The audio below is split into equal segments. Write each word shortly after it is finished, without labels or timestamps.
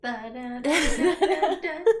Guys,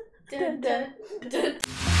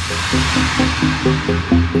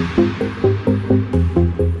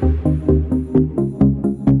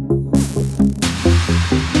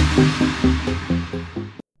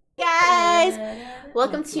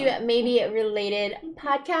 welcome to Maybe Related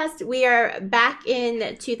Podcast. We are back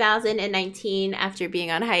in 2019 after being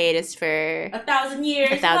on hiatus for 1,000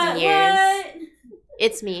 years. What?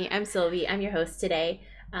 It's me. I'm Sylvie. I'm your host today,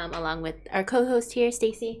 along with our co-host here,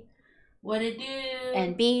 Stacy. What it do?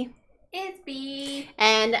 And B. It's B.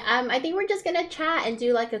 And I think we're just gonna chat and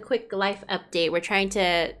do like a quick life update. We're trying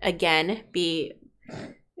to again be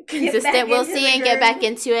consistent. We'll see and get back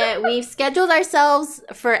into it. We've scheduled ourselves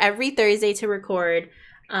for every Thursday to record.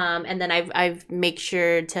 And then I've make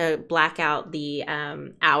sure to black out the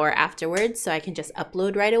hour afterwards so I can just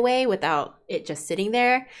upload right away without it just sitting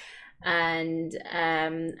there. And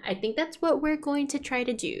I think that's what we're going to try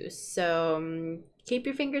to do. So keep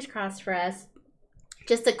your fingers crossed for us.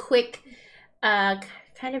 Just a quick, I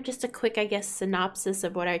guess, synopsis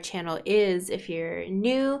of what our channel is if you're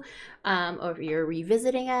new or if you're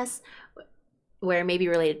revisiting us. We're Maybe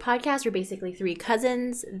Related Podcast. We're basically three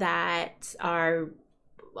cousins that are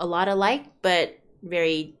a lot alike, but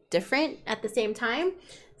very different at the same time.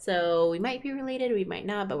 So we might be related, we might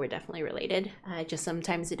not, but we're definitely related. Just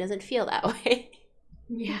sometimes it doesn't feel that way.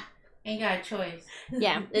 Yeah. Ain't got a choice.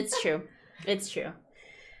 Yeah, it's true. It's true.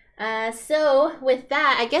 So with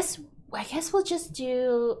that, I guess we'll just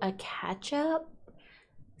do a catch up.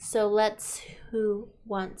 So who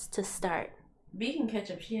wants to start? B can catch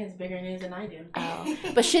up. She has bigger news than I do. Oh,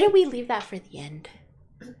 but shouldn't we leave that for the end?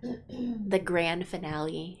 The grand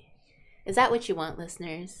finale. Is that what you want,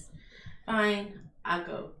 listeners? Fine. I'll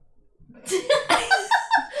go.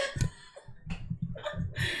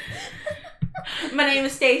 My name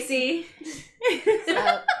is Stacy.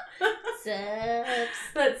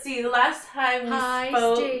 Let's see. The last time we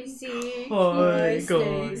spoke. Stacy. Hi,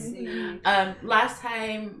 Stacy. Last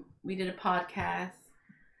time we did a podcast,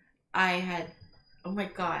 I had. Oh my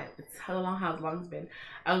god! How long it's been?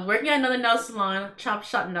 I was working at another nail salon, Chop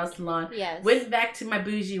Shop Nail Salon. Yes. Went back to my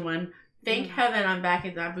bougie one. Thank heaven I'm back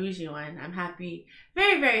at that bougie one. I'm happy,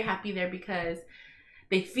 very, very happy there because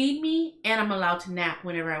they feed me and I'm allowed to nap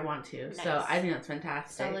whenever I want to. Nice. So I think that's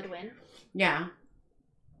fantastic. Solid win. Yeah.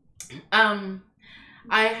 I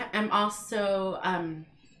am also,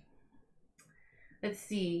 let's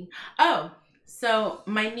see. Oh, so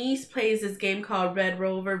my niece plays this game called Red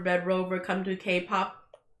Rover, Come to K-Pop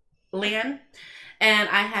Land. And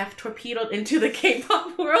I have torpedoed into the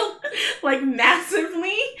K-pop world, like,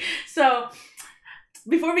 massively. So,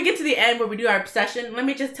 before we get to the end where we do our obsession, let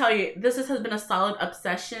me just tell you, this has been a solid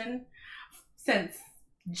obsession since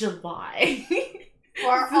July.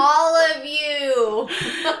 For all of you.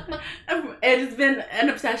 It has been an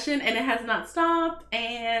obsession, and it has not stopped,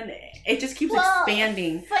 and it just keeps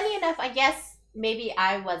expanding. Funny enough, I guess maybe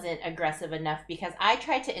I wasn't aggressive enough because I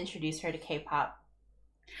tried to introduce her to K-pop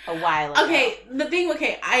a while ago.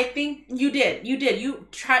 I think you did. You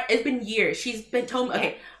tried. It's been years. She's been told me.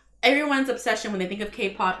 Okay, everyone's obsession when they think of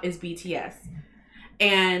K-pop is BTS,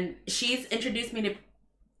 and she's introduced me to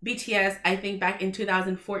BTS. I think back in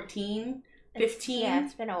 2014, 15. Yeah,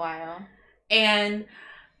 it's been a while. And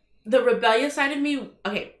the rebellious side of me.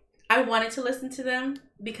 Okay, I wanted to listen to them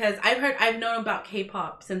because I've known about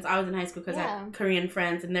K-pop since I was in high school because I had Korean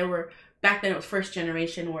friends, and there were. Back then, it was first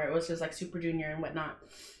generation where it was just like Super Junior and whatnot.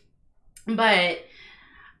 But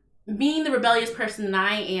being the rebellious person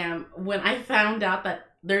that I am, when I found out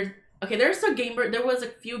that there was a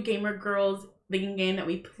few gamer girls the game that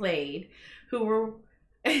we played who were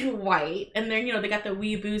white, and they're they got the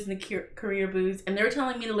weeaboos and the career boos, and they were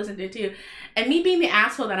telling me to listen to it too. And me being the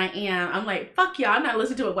asshole that I am, I'm like, fuck yeah, I'm not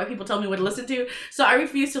listening to what white people tell me what to listen to, so I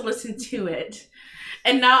refuse to listen to it.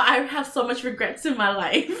 And now I have so much regrets in my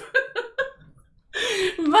life.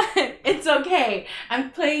 But it's okay.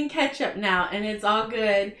 I'm playing catch up now and it's all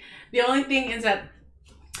good. The only thing is that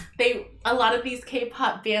a lot of these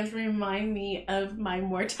K-pop bands remind me of my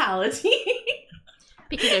mortality.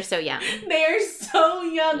 Because they're so young. They're so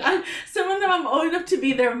young. Yeah. Some of them I'm old enough to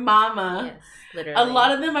be their mama. Yes, literally. A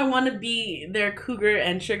lot of them I want to be their cougar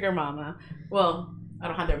and sugar mama. Well, I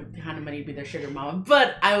don't have the kind of money to be their sugar mama,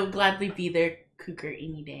 but I will gladly be their cougar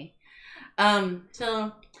any day.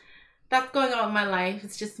 So that's going on in my life.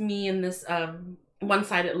 It's just me and this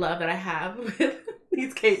one-sided love that I have with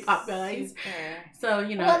these K-pop guys. Super. So,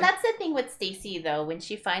 Well, that's the thing with Stacy, though. When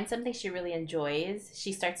she finds something she really enjoys,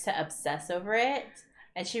 she starts to obsess over it.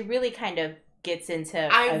 And she really kind of gets into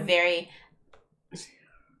a very...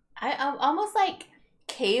 almost like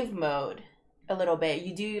cave mode a little bit.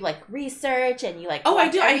 You do like research and you like. Oh, I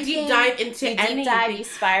do. I deep dive into anything. Deep dive. You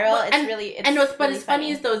spiral. Well, it's really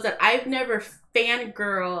funny is though is that I've never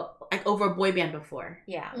fangirl like over a boy band before.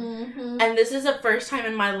 Yeah. Mm-hmm. And this is the first time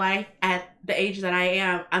in my life at the age that I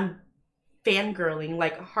am, I'm fangirling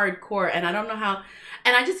like hardcore, and I don't know how.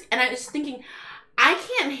 And I was thinking, I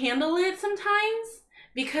can't handle it sometimes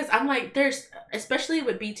because I'm like, there's, especially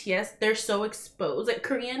with BTS, they're so exposed. Like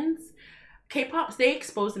Koreans, K-pops, they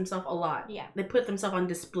expose themselves a lot. Yeah. They put themselves on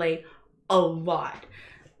display a lot.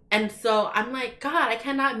 And so I'm like, God, I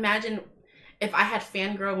cannot imagine if I had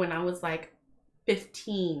fangirl when I was like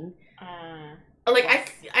 15. Like,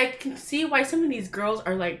 yes. I can see why some of these girls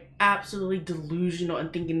are like absolutely delusional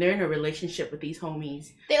and thinking they're in a relationship with these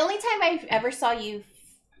homies. The only time I ever saw you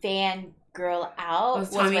fangirl out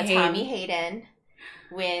was with Tommy Hayden.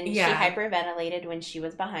 When she hyperventilated when she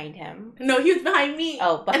was behind him. No, he was behind me.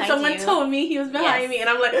 Oh, behind you. And someone told me he was behind me, and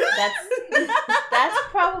I'm like, that's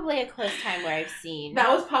probably a close time where I've seen. That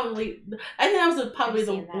was probably, I think that was probably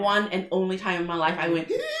the one and only time in my life I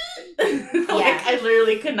went. Like I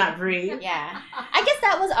literally could not breathe. Yeah, I guess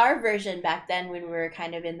that was our version back then when we were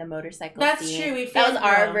kind of in the motorcycle. That's scene. True. That was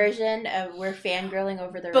our version of we're fangirling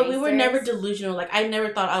over the. But racers. We were never delusional. Like I never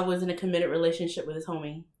thought I was in a committed relationship with his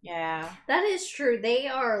homie. Yeah, that is true. They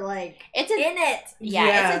are like in it.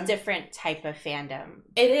 Yeah, it's a different type of fandom.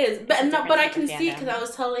 It is, but I can see because I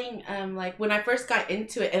was telling like when I first got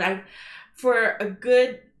into it, and for a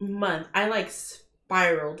good month I like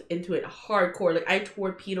spiraled into it hardcore. Like I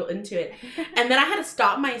torpedoed into it, and then I had to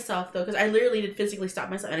stop myself though because I literally did physically stop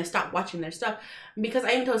myself, and I stopped watching their stuff because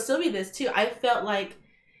I even told Sylvie this too. I felt like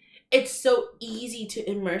it's so easy to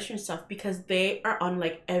immerse yourself because they are on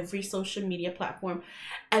like every social media platform,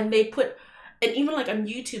 and they put, and even like on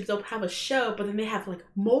YouTube they'll have a show, but then they have like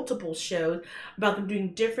multiple shows about them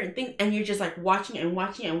doing different things, and you're just like watching and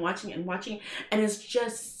watching and watching and watching, and it's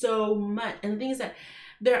just so much. And the thing is that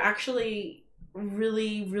they're actually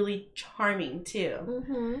really, really charming too.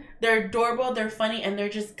 Mm-hmm. They're adorable, they're funny, and they're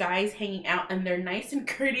just guys hanging out, and they're nice and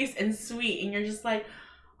courteous and sweet, and you're just like,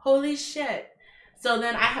 holy shit. So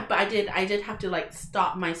then I did have to like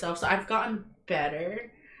stop myself. So I've gotten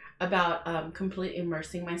better about completely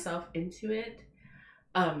immersing myself into it,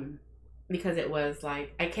 because it was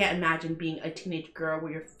like I can't imagine being a teenage girl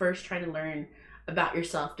where you're first trying to learn about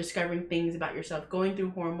yourself, discovering things about yourself, going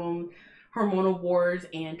through hormonal wars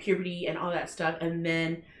and puberty and all that stuff, and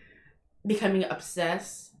then becoming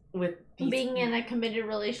obsessed with being in a committed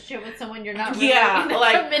relationship with someone you're not really in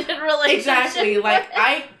a committed relationship. Exactly. Like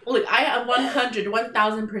I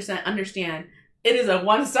 1,000% understand it is a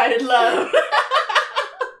one-sided love.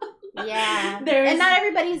 Yeah. And not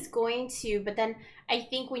everybody's going to, but then I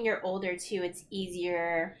think when you're older too, it's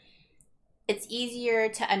easier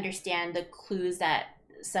to understand the clues that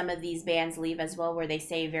some of these bands leave as well, where they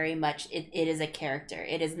say very much it is a character.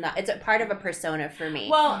 It is not, it's a part of a persona for me.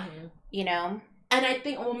 Well, you know? And I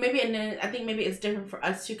think, maybe it's different for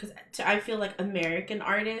us too, because I feel like American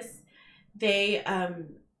artists, they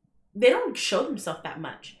don't show themselves that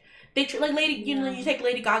much. They like you take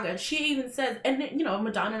Lady Gaga. She even says, and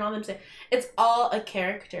Madonna and all them say it's all a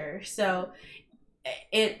character. So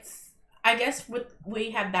it's, I guess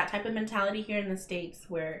we have that type of mentality here in the States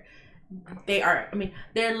where they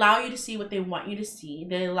allow you to see what they want you to see.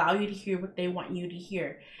 They allow you to hear what they want you to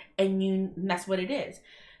hear, and that's what it is.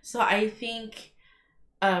 So I think.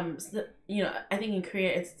 I think in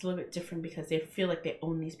Korea it's a little bit different because they feel like they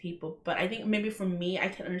own these people. But I think maybe for me, I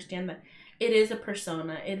can understand that it is a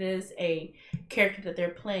persona. It is a character that they're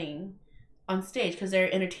playing on stage because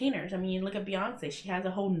they're entertainers. I mean, you look at Beyonce. She has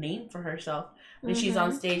a whole name for herself when she's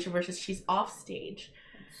on stage versus she's off stage.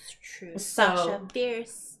 That's true. So, Sasha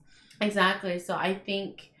Fierce. Exactly. So I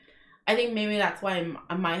think maybe that's why in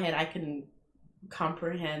my head I can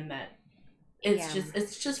comprehend that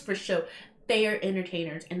it's just for show. They are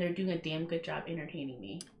entertainers, and they're doing a damn good job entertaining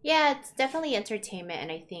me. Yeah, it's definitely entertainment,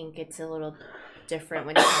 and I think it's a little different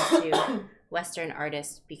when it comes to Western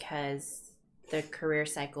artists because the career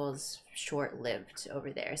cycle's short-lived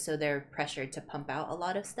over there, so they're pressured to pump out a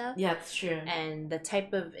lot of stuff. Yeah, that's true. And the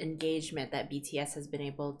type of engagement that BTS has been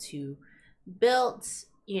able to build,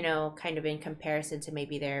 kind of in comparison to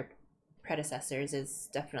maybe their predecessors, is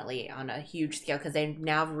definitely on a huge scale because they've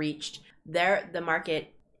now reached the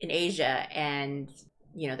market in Asia, and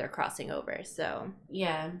they're crossing over. So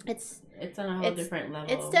yeah, it's on a whole different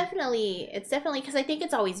level. It's definitely because I think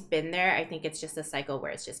it's always been there. I think it's just a cycle where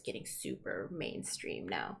it's just getting super mainstream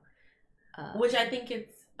now, which I think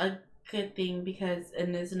it's a good thing because,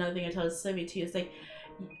 and there's another thing I tell Sylvie too. It's like,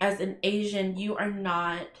 as an Asian, you are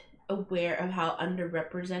not aware of how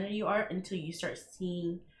underrepresented you are until you start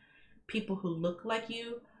seeing people who look like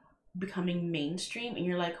you becoming mainstream, and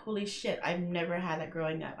you're like, holy shit, I've never had that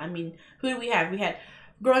growing up. I mean, who do we have? We had,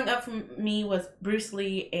 growing up for me was Bruce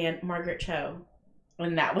Lee and Margaret Cho,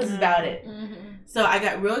 and that was about it. So I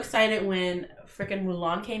got real excited when freaking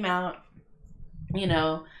Mulan came out. You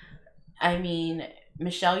know, I mean,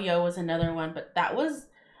 Michelle Yeoh was another one, but that was,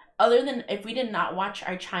 other than if we did not watch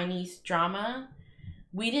our Chinese drama,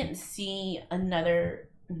 we didn't see another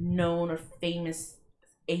known or famous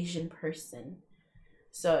Asian person.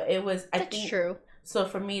 So it was, I think. That's true. So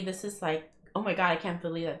for me, this is like, oh my god, I can't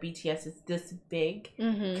believe that BTS is this big.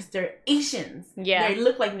 Because they're Asians. Yeah. They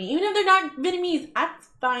look like me. Even if they're not Vietnamese, that's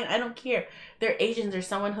fine. I don't care. They're Asians. They're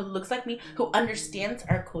someone who looks like me, who understands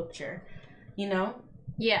our culture. You know?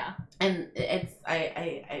 Yeah. And it's,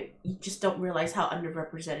 you just don't realize how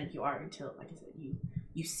underrepresented you are until, like I said,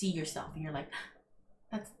 you see yourself and you're like,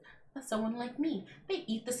 that's someone like me. They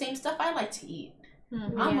eat the same stuff I like to eat.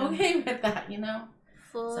 I'm okay with that, you know?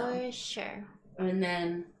 For sure. And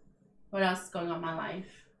then, what else is going on in my life?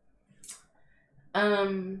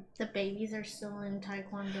 The babies are still in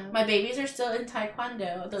Taekwondo. My babies are still in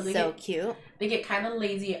Taekwondo. So cute. They get kind of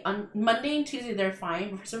lazy. On Monday and Tuesday, they're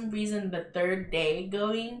fine. But for some reason, the third day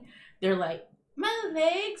going, they're like, my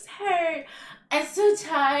legs hurt. I'm so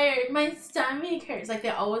tired. My stomach hurts. Like, they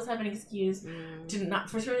always have an excuse to not.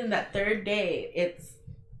 For some reason, that third day, it's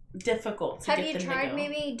difficult to have you tried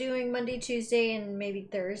maybe doing Monday, Tuesday, and maybe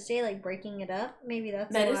Thursday, like breaking it up? Maybe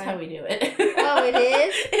that is how we do it. Oh, it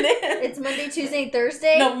is? It is. It's Monday, Tuesday, and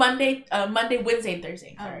Thursday? No, Monday, Wednesday, and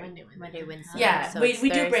Thursday. Sorry. Oh, Monday, Wednesday. Yeah, so we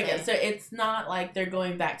do break it. So it's not like they're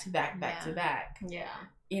going back to back to back. Yeah.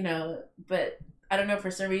 You know, but I don't know,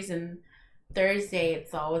 for some reason, Thursday,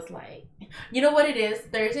 it's always like, you know what it is?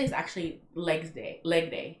 Thursday is actually leg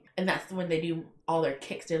day. And that's when they do all their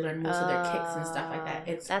kicks. They learn most of their kicks and stuff like that.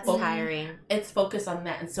 That's tiring. It's focused on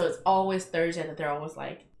that. And so it's always Thursday that they're always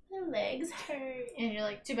like, my legs hurt. And you're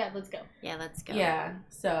like, too bad, let's go. Yeah, let's go. Yeah,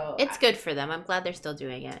 so. It's good for them. I'm glad they're still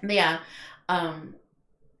doing it. Yeah.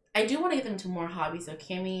 I do want to get them to more hobbies. So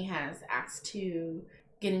Cammie has asked to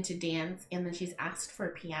get into dance. And then she's asked for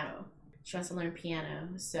piano. She wants to learn piano.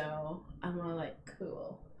 So I'm all like,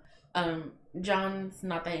 cool. John's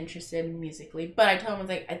not that interested musically, but I told him, I was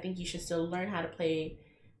like, I think you should still learn how to play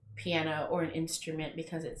piano or an instrument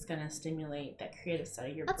because it's gonna stimulate that creative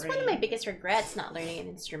side of your brain. That's one of my biggest regrets, not learning an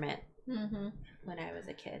instrument when I was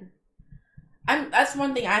a kid. That's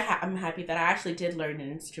one thing I'm happy that I actually did learn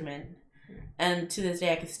an instrument, and to this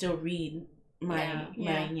day I can still read my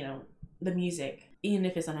you know, the music, even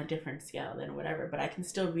if it's on a different scale than whatever. But I can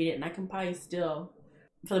still read it, and I can probably still,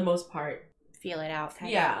 for the most part, feel it out.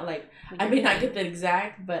 Like I may not get the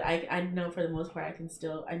exact, but I know for the most part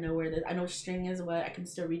I know where I know string is, what I can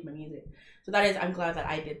still read my music. So that is, I'm glad that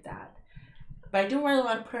I did that. But I do really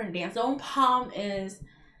want to put her in dance. The only problem is,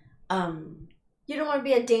 you don't want to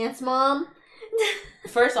be a dance mom.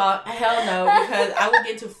 First off, hell no, because I would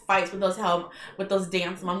get into fights with those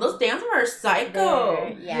dance moms. Those dance moms are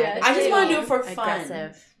psycho. Yeah, I just want to do it for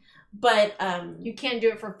fun. But you can't do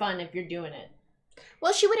it for fun if you're doing it.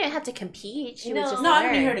 Well, she wouldn't have to compete. She would just I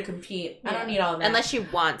don't need her to compete. Yeah. I don't need all that. Unless she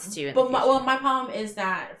wants to. But my problem is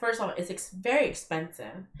that, first of all, it's very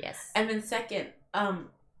expensive. Yes. And then second,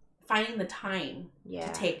 finding the time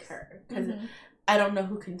to take her. Because I don't know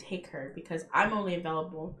who can take her because I'm only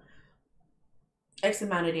available X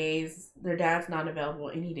amount of days. Their dad's not available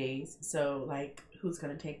any days. So, like, who's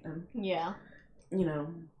going to take them? Yeah. You know,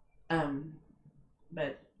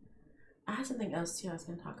 but I had something else too I was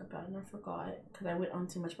going to talk about and I forgot because I went on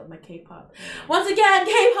too much about my K-pop. Once again,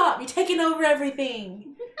 K-pop, you're taking over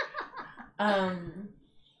everything.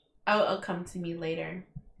 I'll come to me later.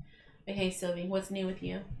 Okay, Sylvie, what's new with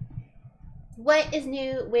you? What is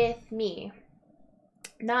new with me?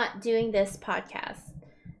 Not doing this podcast.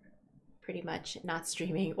 Pretty much not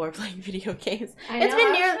streaming or playing video games. I was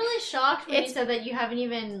really shocked when you said that you haven't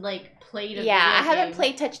even like played a video game. I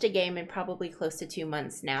haven't touched a game in probably close to 2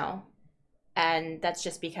 months now. And that's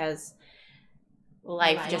just because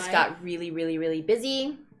life just got really, really, really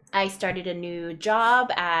busy. I started a new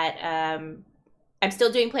job at, I'm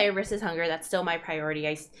still doing Player vs. Hunger. That's still my priority.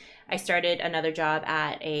 I started another job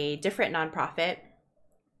at a different nonprofit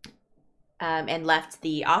and left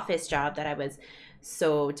the office job that I was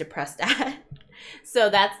so depressed at. So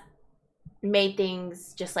that's made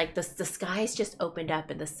things just like the skies just opened up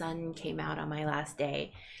and the sun came out on my last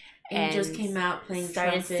day. Angels came out playing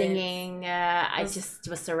started trumpets. Singing. I just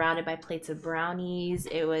was surrounded by plates of brownies.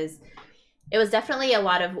 It was definitely a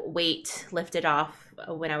lot of weight lifted off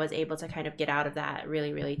when I was able to kind of get out of that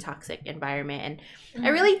really, really toxic environment. And I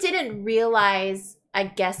really didn't realize, I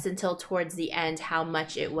guess, until towards the end how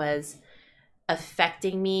much it was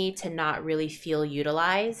affecting me to not really feel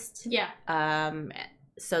utilized. Yeah.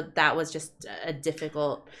 So that was just a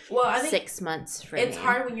difficult 6 months for me. It's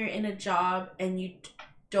hard when you're in a job and you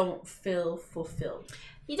don't feel fulfilled.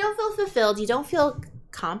 You don't feel fulfilled. You don't feel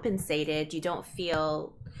compensated. You don't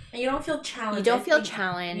feel... And you don't feel challenged. You don't feel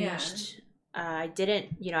challenged. Yeah. I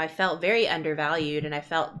didn't, I felt very undervalued and I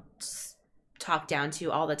felt talked down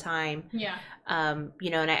to all the time. Yeah. And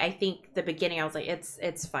I think the beginning I was like,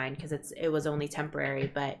 it's fine because it was only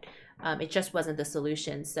temporary, but it just wasn't the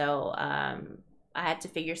solution. So I had to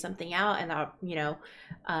figure something out, and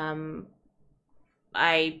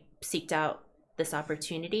I seeked out this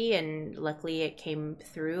opportunity, and luckily it came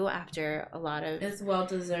through after a lot of it's well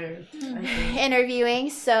deserved interviewing.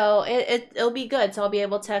 So it'll be good. So I'll be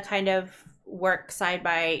able to kind of work side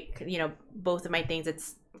by both of my things.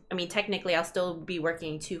 Technically I'll still be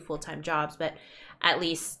working 2 full-time jobs, but at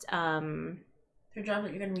least your job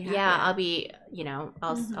that you're gonna be happy I'll be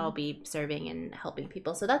I'll be serving and helping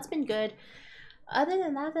people. So that's been good. Other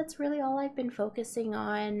than that, that's really all I've been focusing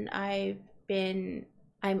on. I'm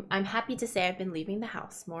happy to say I've been leaving the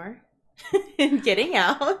house more and getting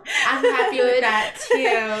out. I'm happy with that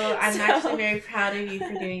too. I'm actually very proud of you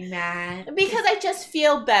for doing that. Because I just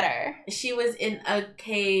feel better. She was in a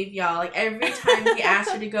cave, y'all. Like every time we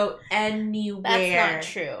asked her to go anywhere. That's not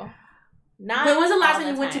true. When was the last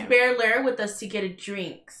time you went to Bear Lair with us to get a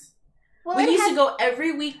drinks? Well, we used to go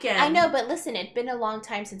every weekend. I know, but listen, it's been a long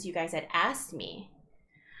time since you guys had asked me.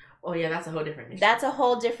 Oh, yeah, that's a whole different issue. That's a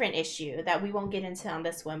whole different issue that we won't get into on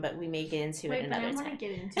this one, but we may get into it another time. I want to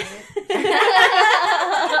get into it.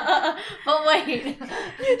 But wait.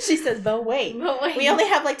 She says, but wait. We only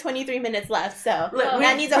have like 23 minutes left, so look,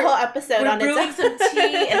 that needs a whole episode on its own. We're brewing some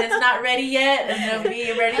tea, and it's not ready yet, and it'll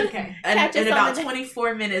be ready. Okay. And in about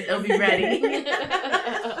 24 minutes, it'll be ready.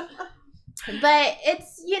 But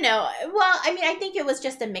it's, I think it was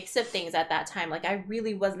just a mix of things at that time. Like, I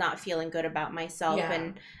really was not feeling good about myself. Yeah.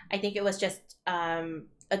 And I think it was just a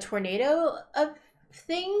tornado of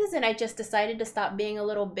things. And I just decided to stop being a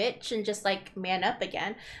little bitch and just, like, man up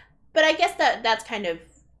again. But I guess that's kind of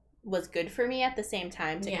was good for me at the same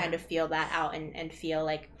time to kind of feel that out and feel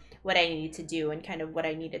like what I needed to do and kind of what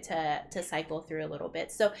I needed to cycle through a little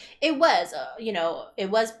bit. So it was, it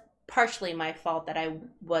was partially my fault that I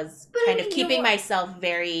was keeping myself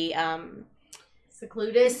very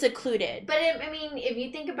secluded. But if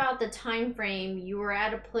you think about the time frame, you were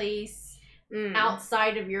at a place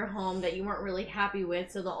outside of your home that you weren't really happy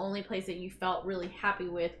with, so the only place that you felt really happy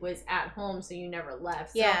with was at home, so you never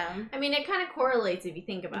left. So, it kind of correlates if you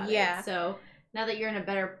think about it. So now that you're in a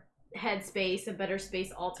better headspace, a better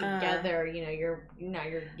space altogether, you're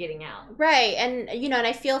getting out. Right. And and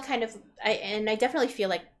I feel I definitely feel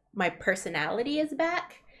like my personality is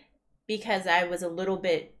back because I was a little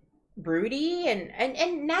bit broody and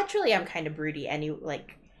naturally I'm kind of broody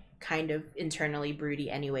kind of internally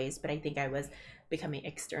broody anyways, but I think I was becoming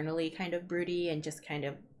externally kind of broody and just kind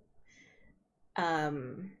of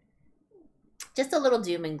just a little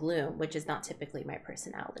doom and gloom, which is not typically my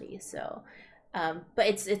personality. So but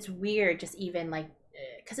it's weird just even like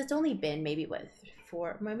because it's only been maybe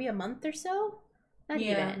a month or so, not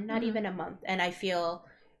even a month, and I feel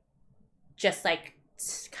just like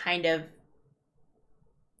kind of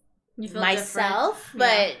myself,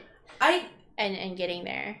 but and getting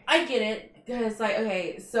there. I get it because like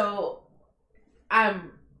okay, so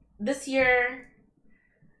this year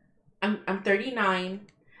I'm 39,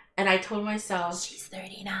 and I told myself she's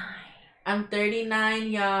 39. I'm 39,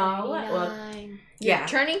 y'all. 39. Well, You're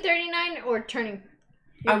turning 39 or turning?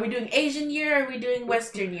 Are we doing Asian year or are we doing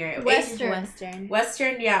Western year?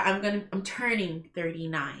 Western. Yeah, I'm turning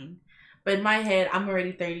 39. But in my head, I'm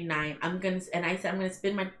already 39. I'm gonna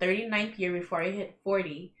spend my 39th year before I hit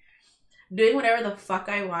 40, doing whatever the fuck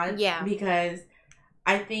I want. Yeah. Because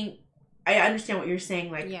I think I understand what you're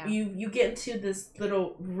saying. Like you get into this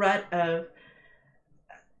little rut of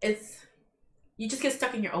you just get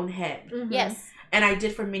stuck in your own head. Mm-hmm. Yes. And I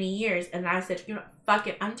did for many years, and I said, fuck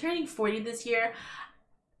it. I'm turning 40 this year.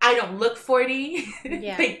 I don't look 40.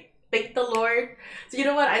 Yeah. Thank the Lord. So you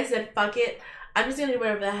know what? I said, fuck it. I'm just gonna do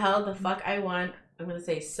whatever the hell the fuck I want. I'm gonna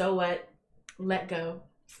say, so what? Let go.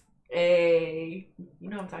 Hey, you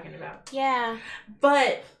know what I'm talking about. Yeah.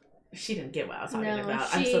 But she didn't get what I was talking about.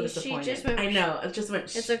 I'm so disappointed. She just went, I know. It just went.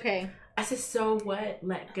 It's okay. I said, so what?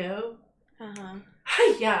 Let go.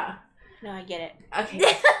 Yeah. No, I get it. Okay.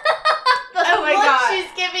 Oh my god. She's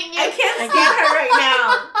giving you. I can't stand her right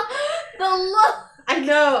now. The look. I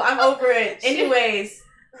know. I'm over it. Anyways,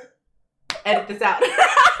 edit this out.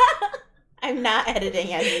 I'm not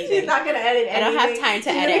editing anything. She's not gonna edit anything. I don't have time to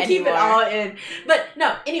edit anymore. Keep it all in. But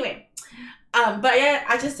no, anyway. But yeah,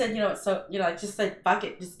 I just said, just like, fuck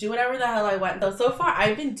it. Just do whatever the hell I want. So far,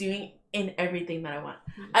 I've been doing in everything that I want.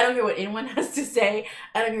 I don't care what anyone has to say.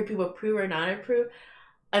 I don't care if people approve or not approve.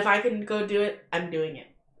 If I can go do it, I'm doing it.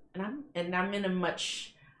 I'm in a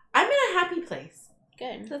happy place.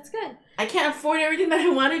 Good. That's good. I can't afford everything that I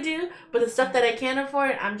want to do, but the stuff that I can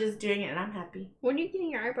afford, I'm just doing it and I'm happy. When are you getting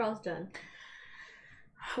your eyebrows done?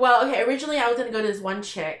 Well, okay, originally I was going to go to this one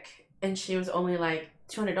chick, and she was only like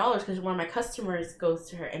 $200 because one of my customers goes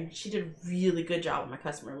to her, and she did a really good job with my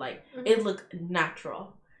customer. Like, it looked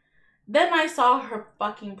natural. Then I saw her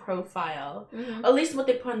fucking profile, at least what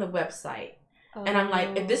they put on the website. Oh. And I'm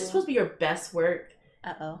like, if this is supposed to be your best work,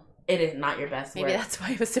 it is not your best work. Maybe that's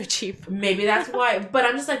why it was so cheap. Maybe that's why. But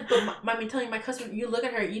I'm just like, telling my customer, you look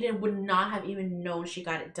at her, you would not have even known she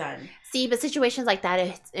got it done. See, but situations like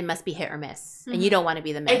that, it must be hit or miss. And you don't want to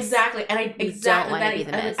be the miss. Exactly. And don't want to be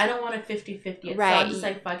the miss. I don't want a 50-50. Right. So I'm just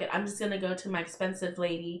like, fuck it. I'm just going to go to my expensive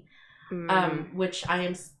lady, which I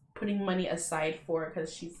am putting money aside for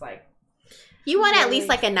because she's like, you want at least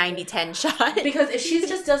like a 90-10 shot. Because if she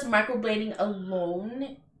just does microblading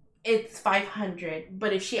alone, it's $500.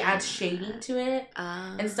 But if she adds shading to it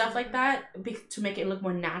and stuff like that to make it look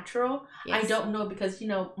more natural, I don't know because,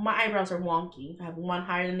 my eyebrows are wonky. I have one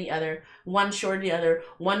higher than the other, one shorter than the other,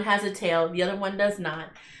 one has a tail, the other one does not.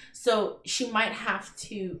 So she might have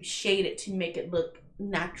to shade it to make it look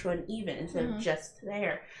natural and even instead of just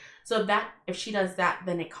there. So that if she does that,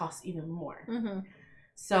 then it costs even more.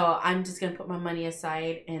 So I'm just going to put my money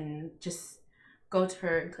aside and just go to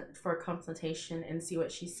her for a consultation and see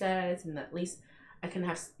what she says. And at least I can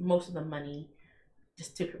have most of the money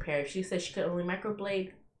just to prepare. If she says she could only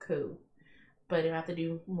microblade, cool. But if I have to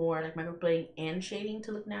do more like microblading and shading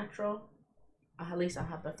to look natural, at least I'll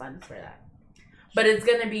have the funds for that. But it's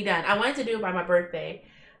going to be done. I wanted to do it by my birthday,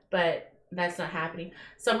 but that's not happening.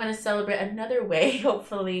 So I'm going to celebrate another way.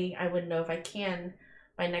 Hopefully I would know if I can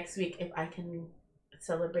by next week if I can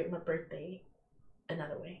celebrate my birthday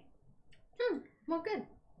another way. Well, good.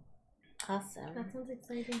 Awesome. That sounds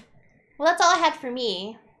exciting. Well, that's all I had for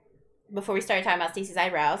me before we started talking about Stacey's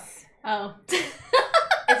eyebrows. Oh.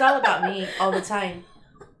 It's all about me all the time.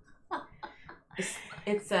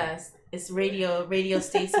 It's radio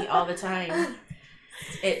Stacey all the time.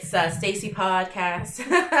 It's Stacey podcast.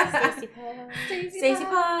 Stacey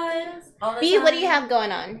pod. All the B, time. what do you have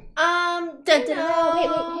going on? Wait,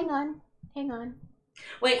 hang on.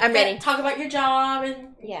 Wait, I'm ready. Talk about your job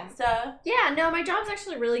and stuff. Yeah, no, my job's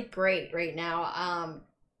actually really great right now.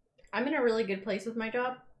 I'm in a really good place with my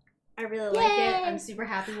job. I really like it. I'm super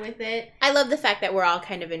happy with it. I love the fact that we're all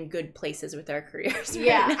kind of in good places with our careers.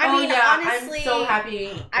 Yeah, right I mean, honestly, I'm so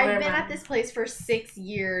happy. I've been at this place for 6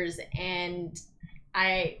 years, and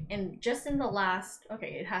just in the last,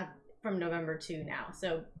 it had from November to now,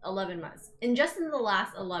 so 11 months. And just in the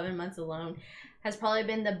last 11 months alone has probably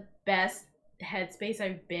been the best headspace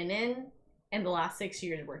I've been in the last 6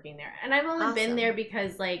 years working there. And I've only been there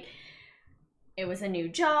because it was a new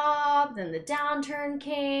job, then the downturn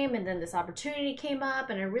came, and then this opportunity came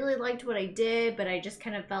up, and I really liked what I did, but I just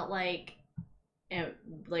kind of felt like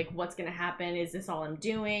what's gonna happen? Is this all I'm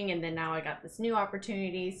doing? And then now I got this new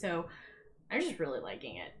opportunity, so I'm just really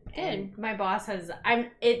liking it. Good. And my boss has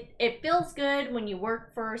it feels good when you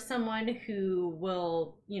work for someone who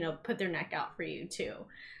will, put their neck out for you too.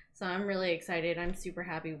 So I'm really excited. I'm super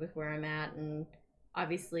happy with where I'm at, and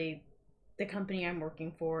obviously the company I'm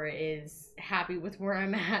working for is happy with where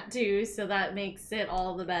I'm at too, so that makes it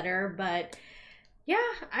all the better. But yeah,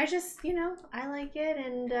 I just, I like it,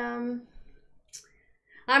 and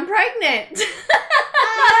I'm pregnant.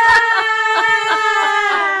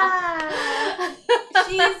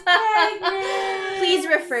 She's pregnant. Please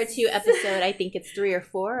refer to episode, I think it's 3 or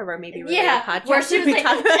 4 of our Maybe Related podcast. Where she was like,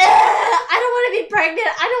 I don't want to be pregnant.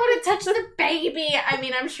 I don't want to touch the baby. I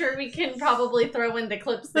mean, I'm sure we can probably throw in the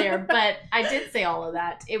clips there, but I did say all of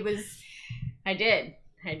that. I did.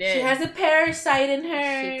 She has a parasite in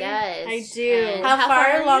her. She does. I do. How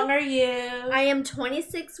far along are you? I am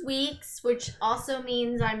 26 weeks, which also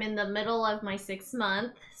means I'm in the middle of my 6th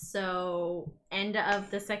month. So end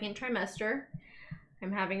of the 2nd trimester.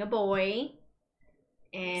 I'm having a boy.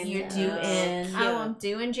 And you're due in. I'm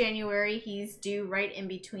due in January. He's due right in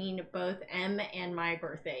between both M and my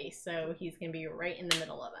birthday. So he's going to be right in the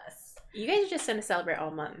middle of us. You guys are just going to celebrate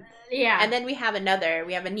all month. Yeah. And then we have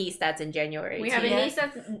a niece that's in January. We have a niece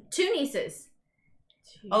that's 2 nieces.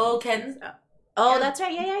 Oh, Ken's. Oh, that's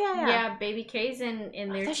right. Yeah. Yeah, baby Kay's in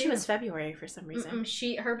there I thought too. she was February for some reason.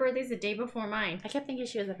 Her birthday's the day before mine. I kept thinking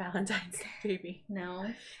she was a Valentine's Day baby. No.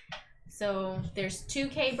 So there's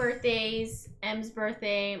 2K birthdays, M's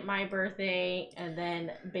birthday, my birthday, and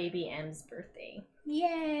then baby M's birthday.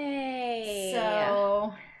 Yay!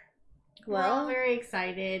 So we're all very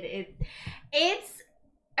excited. It's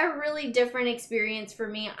a really different experience for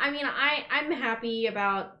me. I mean, I'm happy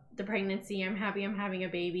about the pregnancy. I'm happy I'm having a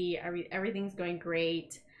baby. Everything's going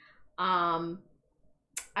great.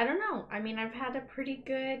 I don't know. I mean, I've had a pretty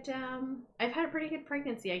good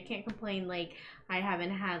pregnancy. I can't complain. Like, I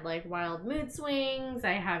haven't had like wild mood swings.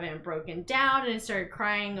 I haven't broken down and started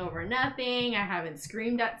crying over nothing. I haven't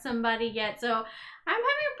screamed at somebody yet. So I'm having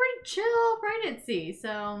a pretty chill pregnancy.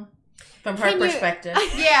 So from her perspective.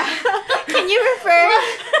 Yeah. Can you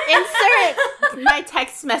insert my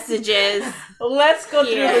text messages? Let's go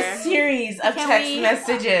through the series of text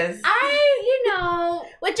messages. I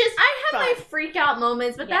have my freak out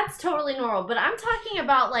moments, but that's totally normal. But I'm talking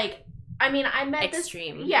about like, I mean, I met this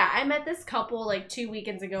couple like 2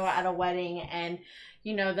 weekends ago at a wedding, and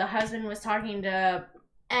the husband was talking to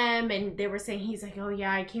M, and they were saying, he's like, oh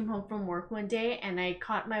yeah, I came home from work one day and I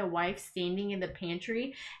caught my wife standing in the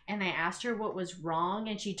pantry, and I asked her what was wrong,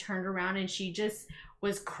 and she turned around and she just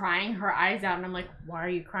was crying her eyes out, and I'm like, why are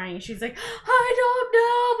you crying? And she's like, I don't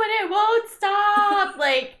know, but it won't stop.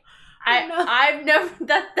 Like, I've never,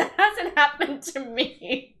 that hasn't happened to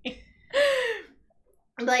me.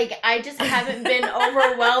 Like, I just haven't been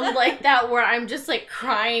overwhelmed like that where I'm just like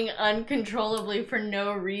crying uncontrollably for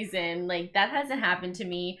no reason. Like, that hasn't happened to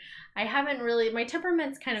me. I haven't really, my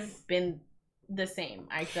temperament's kind of been the same,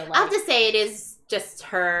 I feel like. I'll have to say it is just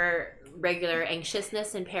her regular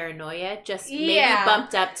anxiousness and paranoia just maybe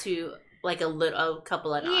bumped up to like a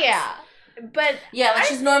couple of knots. Yeah. But like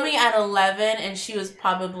she's normally at 11 and she was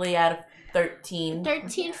probably at 13,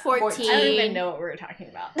 14. I don't even know what we were talking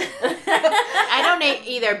about. I don't know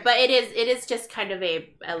either, but it is just kind of a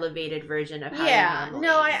elevated version of how you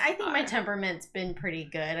normally I think my temperament's been pretty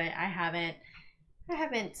good. I haven't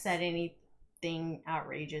said anything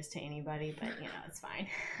outrageous to anybody, but it's fine.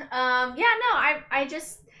 I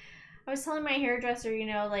was telling my hairdresser,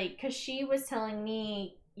 like, because she was telling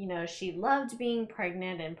me, she loved being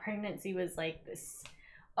pregnant, and pregnancy was like this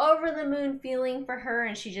over the moon feeling for her,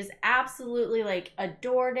 and she just absolutely like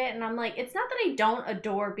adored it. And I'm like, it's not that I don't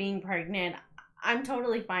adore being pregnant. I'm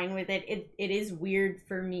totally fine with it. It is weird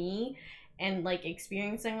for me and like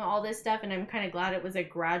experiencing all this stuff, and I'm kind of glad it was a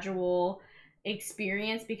gradual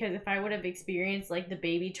experience, because if I would have experienced like the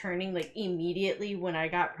baby turning like immediately when I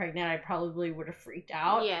got pregnant, I probably would have freaked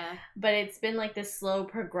out. Yeah. But it's been like this slow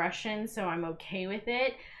progression, so I'm okay with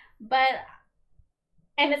it.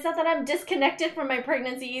 And it's not that I'm disconnected from my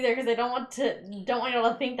pregnancy either, because I don't want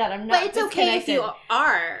y'all to think that I'm not. But it's okay if you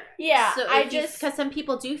are. Yeah. So because some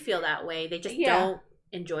people do feel that way. They just don't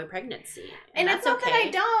enjoy pregnancy, and it's not that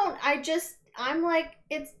I don't. I'm like,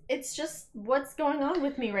 it's just what's going on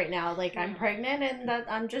with me right now. Like, I'm pregnant, and that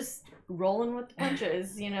I'm just rolling with the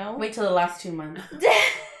punches, Wait till the last 2 months.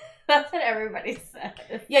 That's what everybody says.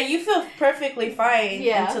 Yeah, you feel perfectly fine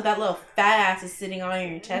until that little fat ass is sitting on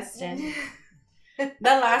your chest, and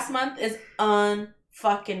that last month is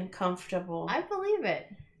unfucking comfortable. I believe it.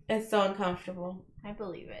 It's so uncomfortable. I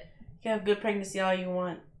believe it. You can have good pregnancy all you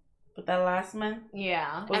want, but that last month,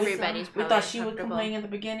 everybody's. We thought she would complain in the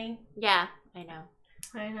beginning. Yeah, I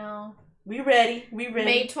know. We ready.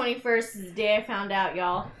 May 21st is the day I found out,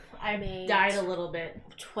 y'all. I died a little bit.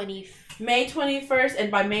 May 21st,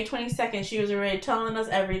 and by May 22nd, she was already telling us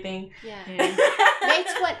everything. Yeah.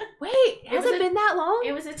 Wait, has it been that long?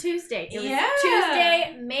 It was a Tuesday. It was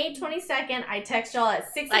Tuesday, May 22nd. I text y'all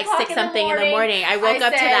at 6 o'clock in the morning. I woke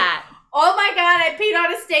up to that. Oh my god, I peed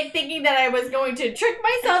on a steak thinking that I was going to trick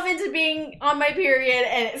myself into being on my period,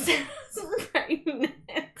 and it says pregnant.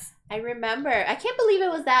 I remember. I can't believe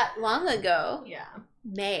it was that long ago. Yeah.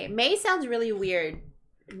 May sounds really weird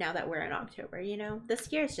now that we're in October, This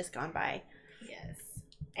year's just gone by. Yes.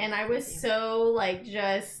 And I was so, I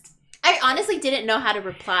honestly didn't know how to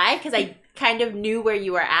reply, because I kind of knew where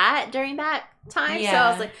you were at during that time. Yeah. So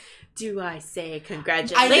I was like, do I say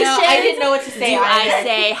congratulations? I didn't know what to say. Do I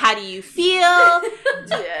say, how do you feel?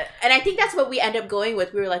 And I think that's what we end up going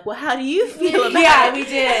with. We were like, well, how do you feel about it? Yeah, we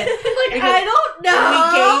did. I don't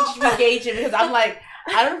know. We gauge it, because I'm like,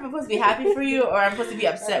 I don't know if I'm supposed to be happy for you or I'm supposed to be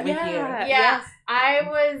upset with you. Yeah. Yes. I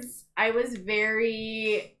was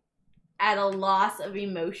very at a loss of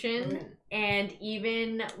emotion. And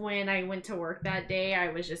even when I went to work that day,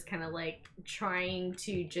 I was just kind of like trying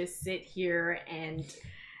to just sit here and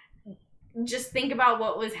just think about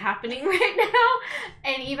what was happening right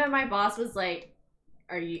now. And even my boss was like,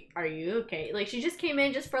 are you okay? Like, she just came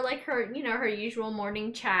in just for like her, you know, her usual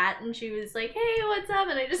morning chat, and she was like, hey, what's up?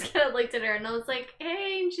 And I just kind of looked at her and I was like,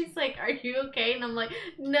 hey, and she's like, are you okay? And I'm like,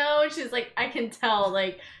 no. And she's like, I can tell.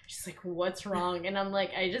 Like, she's like, what's wrong? And I'm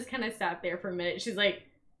like, I just kind of sat there for a minute. She's like,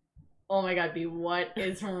 oh my god, B, what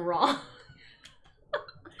is wrong?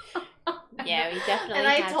 Yeah, we definitely. And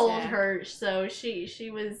I told her, so she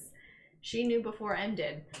knew before M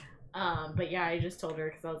did. But yeah, I just told her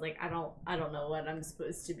because I was like, I don't know what I'm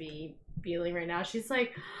supposed to be feeling right now. She's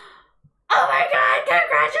like, oh my god,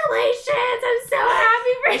 congratulations! I'm so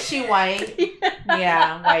happy for you. Is she white?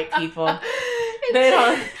 Yeah, white people. They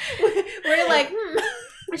don't. We're like,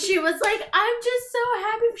 She was like, I'm just so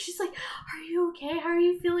happy. She's like, are you okay? How are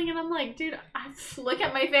you feeling? And I'm like, dude, look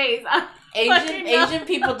at my face. Asian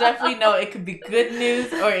people definitely know it could be good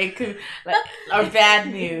news or it could or bad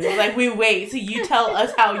news. Like, we wait, so you tell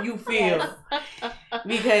us how you feel.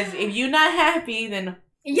 Because if you're not happy, then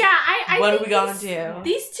what are we gonna do?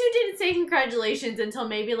 These two didn't say congratulations until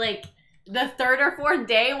maybe like the third or fourth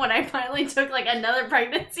day when I finally took like another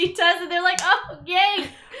pregnancy test, and they're like, oh, yay.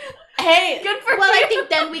 Hey, good for you. I think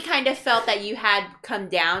then we kind of felt that you had come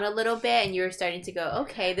down a little bit and you were starting to go,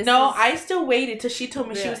 okay, I still waited till she told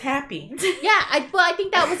me she was happy. Yeah, I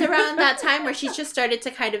think that was around that time where she just started to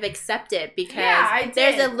kind of accept it because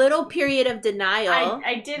there's a little period of denial.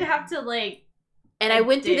 I did have to like... And I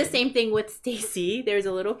went through the same thing with Stacy. There was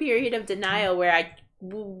a little period of denial where I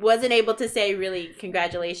wasn't able to say really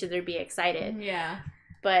congratulations or be excited. Yeah.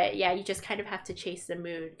 But yeah, you just kind of have to chase the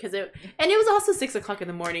mood and it was also 6:00 in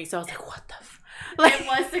the morning, so I was like, what the it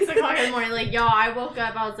was 6:00 in the morning. Like, y'all, I woke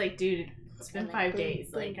up, I was like, dude, it's been 5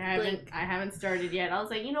 days. Like, I haven't started yet. I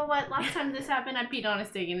was like, you know what? Last time this happened, I peed on a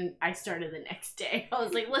stick and I started the next day. I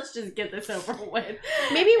was like, let's just get this over with.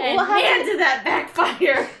 Maybe did that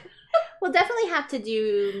backfire? We'll definitely have to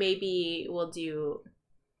do. Maybe we'll do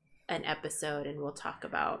an episode and we'll talk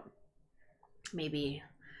about maybe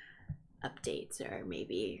updates or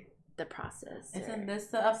maybe the process. Isn't this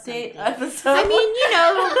the update episode? I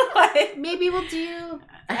mean, maybe we'll do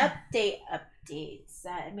updates.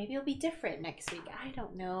 Maybe it'll be different next week. I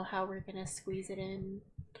don't know how we're gonna squeeze it in.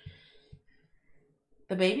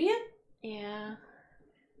 The baby in? Yeah.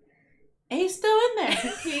 He's still in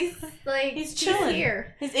there. He's chilling. He's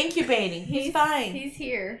here. He's incubating. He's fine. He's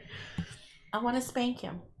here. I want to spank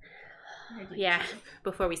him. Yeah.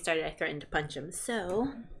 Before we started, I threatened to punch him.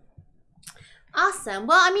 So awesome.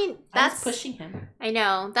 Well, I mean, that's pushing him. I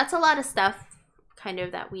know that's a lot of stuff, kind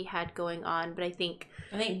of that we had going on. But I think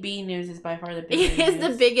B News is by far the biggest. It is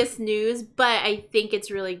the biggest news. But I think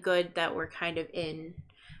it's really good that we're kind of in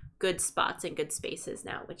good spots and good spaces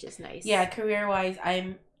now, which is nice. Yeah, career wise,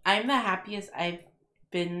 I'm the happiest I've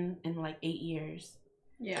been in like 8 years.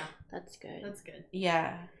 Yeah, that's good. That's good.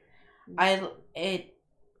 Yeah, I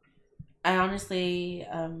honestly,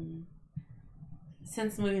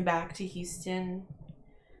 since moving back to Houston,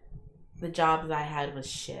 the jobs I had was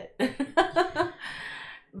shit.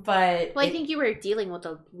 But I think you were dealing with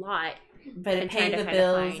a lot. But it paid the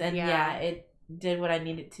bills, and it did what I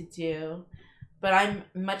needed to do. But I'm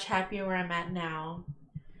much happier where I'm at now.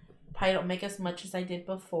 Probably don't make as much as I did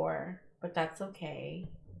before, but that's okay.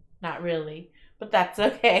 Not really, but that's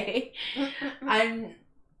okay. I'm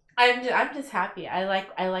just happy. I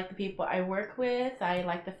like the people I work with. I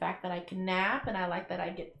like the fact that I can nap, and I like that I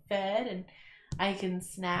get fed and I can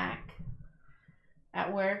snack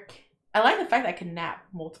at work. I like the fact that I can nap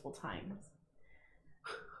multiple times,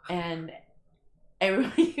 and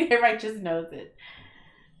everybody just knows it.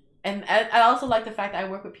 And I also like the fact that I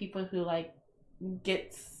work with people who like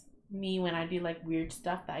gets me when I do like weird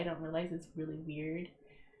stuff that I don't realize is really weird,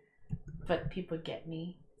 but people get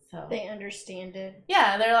me, so they understand it.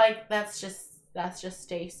 Yeah, they're like, that's just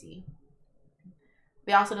Stacy.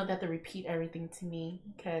 They also don't have to repeat everything to me,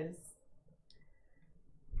 because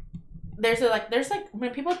there's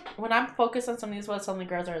when I'm focused on something, as well as telling the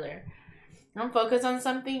girls earlier, I'm focused on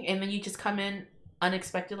something and then you just come in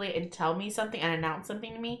unexpectedly and tell me something and announce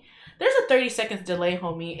something to me. There's a 30 seconds delay,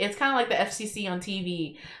 homie. It's kind of like the FCC on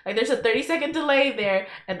TV. Like, there's a 30-second delay there,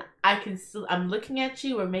 and I'm looking at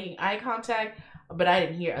you, we're making eye contact, but I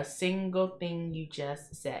didn't hear a single thing you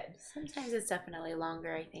just said. Sometimes it's definitely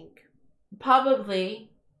longer, I think.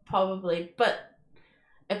 Probably, but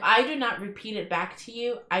if I do not repeat it back to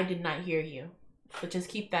you, I did not hear you. So just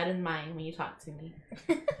keep that in mind when you talk to me.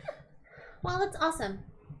 Well, that's awesome.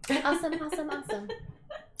 Awesome.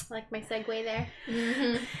 Like my segue there.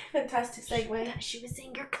 Mm-hmm. Fantastic segue. She was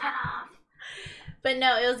saying you're cut off. But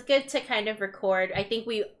no, it was good to kind of record. I think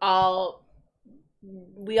we all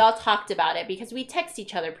talked about it because we text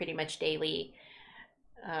each other pretty much daily.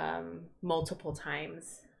 multiple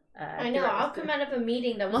times. I know. I'll come out of a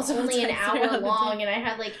meeting that was only an hour long, and I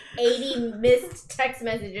had like 80 missed text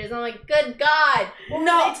messages. I'm like, good God, what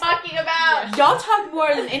are they talking about? Y'all talk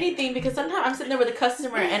more than anything, because sometimes I'm sitting there with a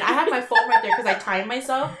customer and I have my phone right there because I time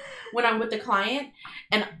myself when I'm with the client,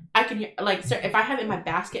 and I can hear, like, sir, if I have it in my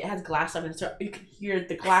basket, it has glass on it, so you can hear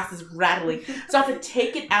the glasses rattling. So I have to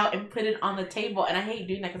take it out and put it on the table, and I hate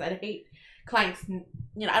doing that because I hate clients.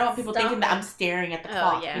 You know, I don't want people thinking that I'm staring at the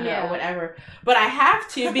clock, or whatever. But I have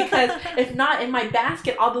to, because if not, in my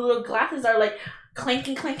basket, all the little glasses are like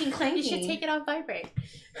clanking. You should take it off vibrate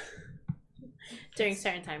during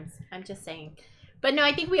certain times. I'm just saying. But no,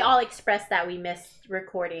 I think we all expressed that we missed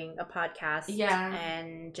recording a podcast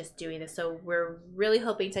and just doing this. So we're really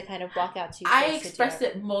hoping to kind of walk out to you. I expressed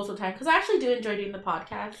it multiple times because I actually do enjoy doing the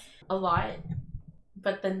podcast a lot.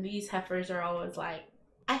 But then these heifers are always like,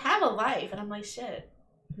 I have a life. And I'm like, shit.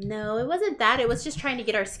 No, it wasn't that. It was just trying to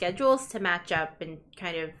get our schedules to match up and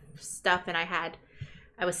kind of stuff. And I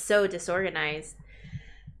was so disorganized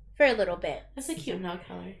for a little bit. That's a cute nail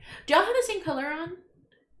color. Do y'all have the same color on?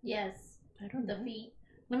 Yes. I don't know. The feet.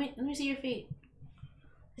 Let me see your feet.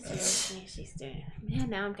 She's doing it. Man,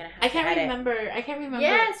 now I'm gonna have I can't remember.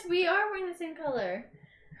 Yes, we are wearing the same color.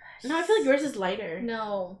 No, I feel like yours is lighter.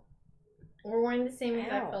 No. We're wearing the same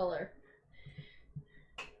exact color.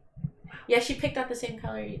 Yeah, she picked out the same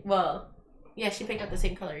color. She picked out the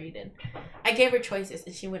same color you did. I gave her choices,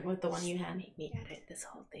 and she went with the one you had. Make me edit this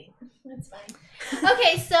whole thing. That's fine.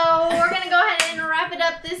 Okay, so we're gonna go ahead and wrap it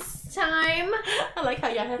up this time. I like how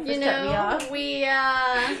y'all have to cut me off. We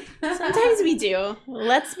sometimes we do.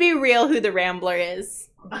 Let's be real, who the Rambler is.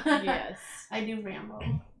 Yes, I do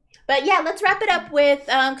ramble. But yeah, let's wrap it up with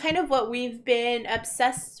kind of what we've been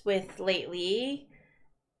obsessed with lately.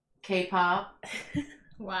 K-pop.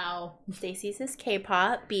 Wow. Stacey's is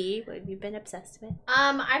K-pop. B, what have you been obsessed with?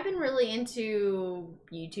 I've been really into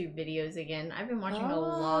YouTube videos again. I've been watching a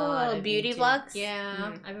lot of beauty YouTube. Vlogs.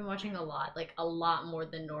 Yeah, I've been watching a lot more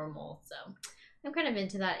than normal. So I'm kind of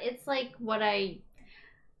into that. It's like when I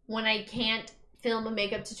can't film a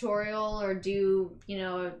makeup tutorial or do,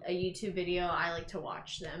 a YouTube video, I like to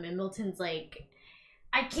watch them. And Milton's like,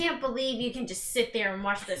 I can't believe you can just sit there and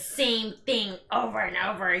watch the same thing over and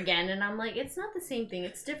over again. And I'm like, it's not the same thing.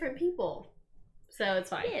 It's different people. So it's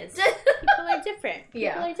fine. It is. People are different.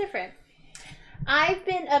 People are different. I've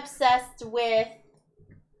been obsessed with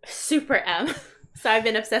Super M. So I've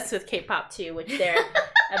been obsessed with K-pop too, which they're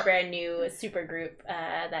a brand new super group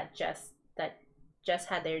that just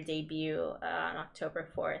had their debut on October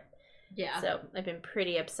 4th. Yeah. So I've been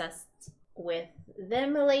pretty obsessed with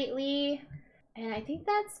them lately. And I think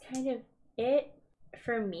that's kind of it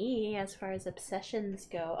for me as far as obsessions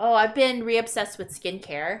go. Oh, I've been re-obsessed with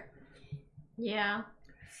skincare. Yeah.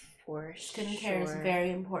 For skincare is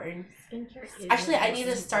very important. Skincare is actually, I need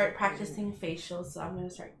to start practicing facials, so I'm going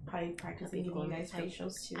to start probably practicing giving you guys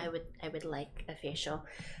facials too. I would like a facial.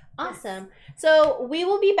 Awesome. So we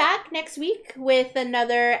will be back next week with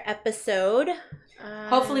another episode.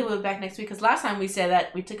 Hopefully we'll be back next week, because last time we said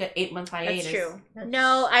that we took an 8-month hiatus. That's true.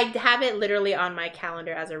 No, I have it literally on my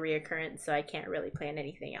calendar as a reoccurrence, so I can't really plan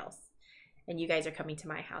anything else. And you guys are coming to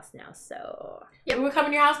my house now, so... Yeah, we were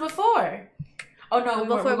coming to your house before. Oh, no,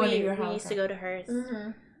 before we used to go to hers.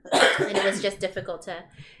 Mm-hmm. And it was just difficult to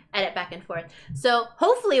edit back and forth. So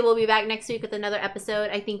hopefully we'll be back next week with another episode.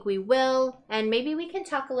 I think we will. And maybe we can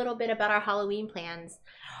talk a little bit about our Halloween plans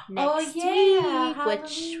next week. Halloween.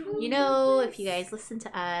 Which, if you guys listened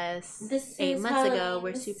to us 8 months ago,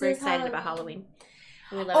 we're super excited about Halloween.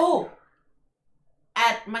 We love it.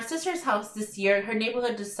 At my sister's house this year, her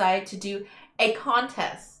neighborhood decided to do a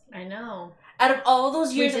contest. I know. Out of all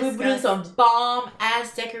those years that we've been doing some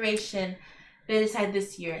bomb-ass decoration, they decided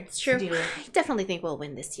this year it's true. to do it. I definitely think we'll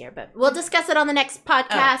win this year, but we'll discuss it on the next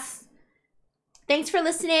podcast. Thanks for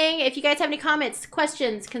listening. If you guys have any comments,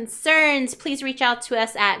 questions, concerns, please reach out to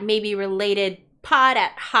us at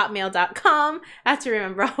mayberelatedpod@hotmail.com. I have to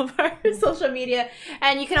remember all of our social media.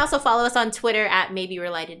 And you can also follow us on Twitter at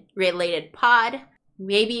mayberelatedpod.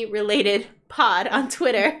 Maybe Related Pod on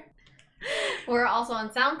Twitter. We're also on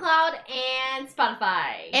SoundCloud and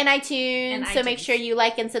Spotify. And iTunes. So make sure you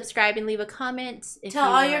like and subscribe and leave a comment.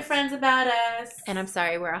 Tell all your friends about us. And I'm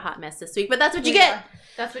sorry, we're a hot mess this week, but that's what you get.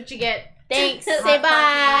 That's what you get. Thanks. Say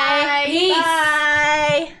bye. Peace.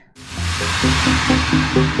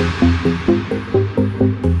 Bye.